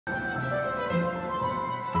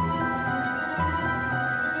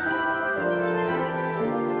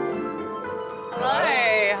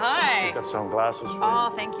got some glasses for you.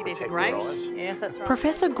 Oh, thank you. These are Protect great. your eyes. Yes, that's right.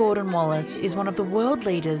 Professor Gordon Wallace is one of the world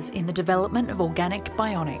leaders in the development of organic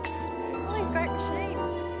bionics. All these great machines.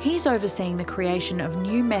 He's overseeing the creation of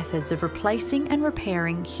new methods of replacing and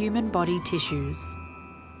repairing human body tissues.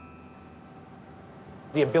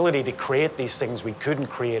 The ability to create these things we couldn't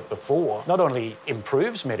create before not only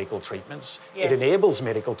improves medical treatments, Yes. it enables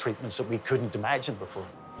medical treatments that we couldn't imagine before.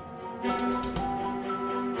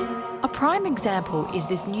 A prime example is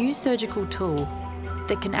this new surgical tool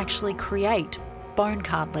that can actually create bone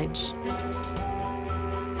cartilage.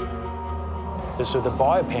 So the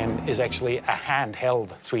biopen is actually a handheld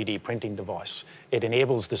 3D printing device. It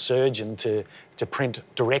enables the surgeon to print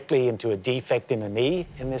directly into a defect in a knee,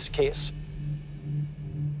 in this case.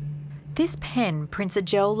 This pen prints a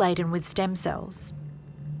gel laden with stem cells.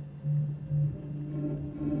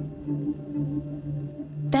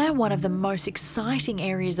 They're one of the most exciting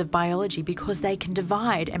areas of biology because they can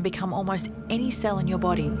divide and become almost any cell in your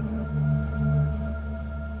body.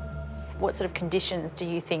 What sort of conditions do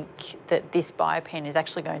you think that this biopen is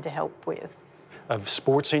actually going to help with? Of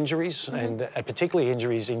sports injuries, and particularly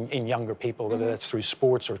injuries in younger people, whether that's through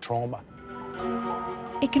sports or trauma.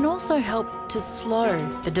 It can also help to slow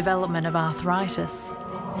the development of arthritis.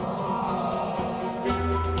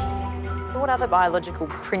 What other biological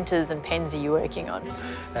printers and pens are you working on?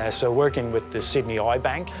 So working with the Sydney Eye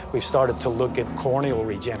Bank, we've started to look at corneal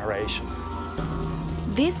regeneration.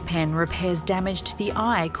 This pen repairs damage to the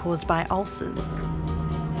eye caused by ulcers.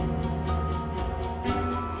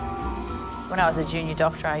 When I was a junior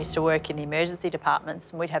doctor, I used to work in the emergency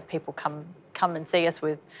departments, and we'd have people come and see us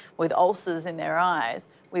with ulcers in their eyes.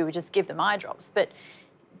 We would just give them eye drops. But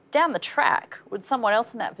down the track, would someone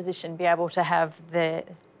else in that position be able to have the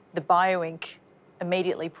bioink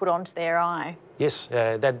immediately put onto their eye? Yes,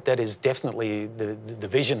 that is definitely the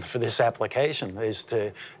vision for this application, is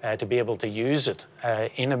to be able to use it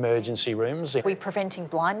in emergency rooms. Are we preventing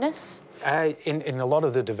blindness? In a lot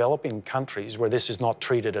of the developing countries where this is not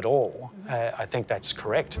treated at all, I think that's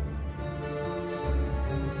correct.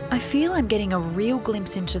 I feel I'm getting a real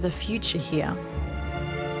glimpse into the future here.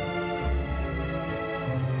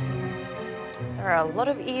 There are a lot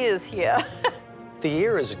of ears here. The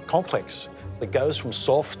ear is complex. It goes from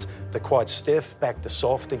soft to quite stiff, back to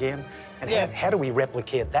soft again. And how do we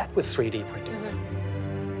replicate that with 3D printing?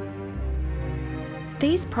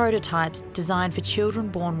 These prototypes, designed for children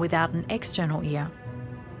born without an external ear,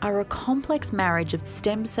 are a complex marriage of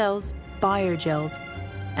stem cells, biogels,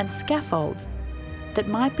 and scaffolds that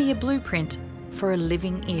might be a blueprint for a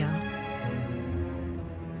living ear.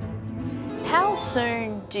 How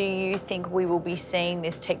soon do you think we will be seeing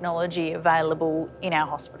this technology available in our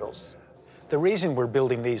hospitals? The reason we're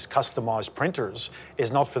building these customised printers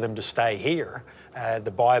is not for them to stay here.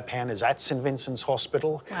 The biopen is at St Vincent's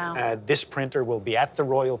Hospital. Wow. This printer will be at the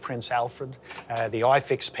Royal Prince Alfred. The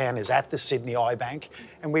iFix pen is at the Sydney Eye Bank.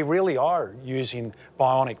 And we really are using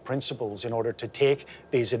bionic principles in order to take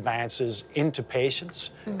these advances into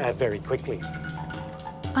patients very quickly.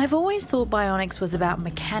 I've always thought bionics was about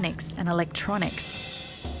mechanics and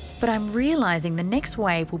electronics, but I'm realising the next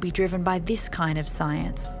wave will be driven by this kind of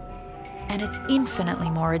science. And it's infinitely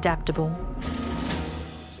more adaptable.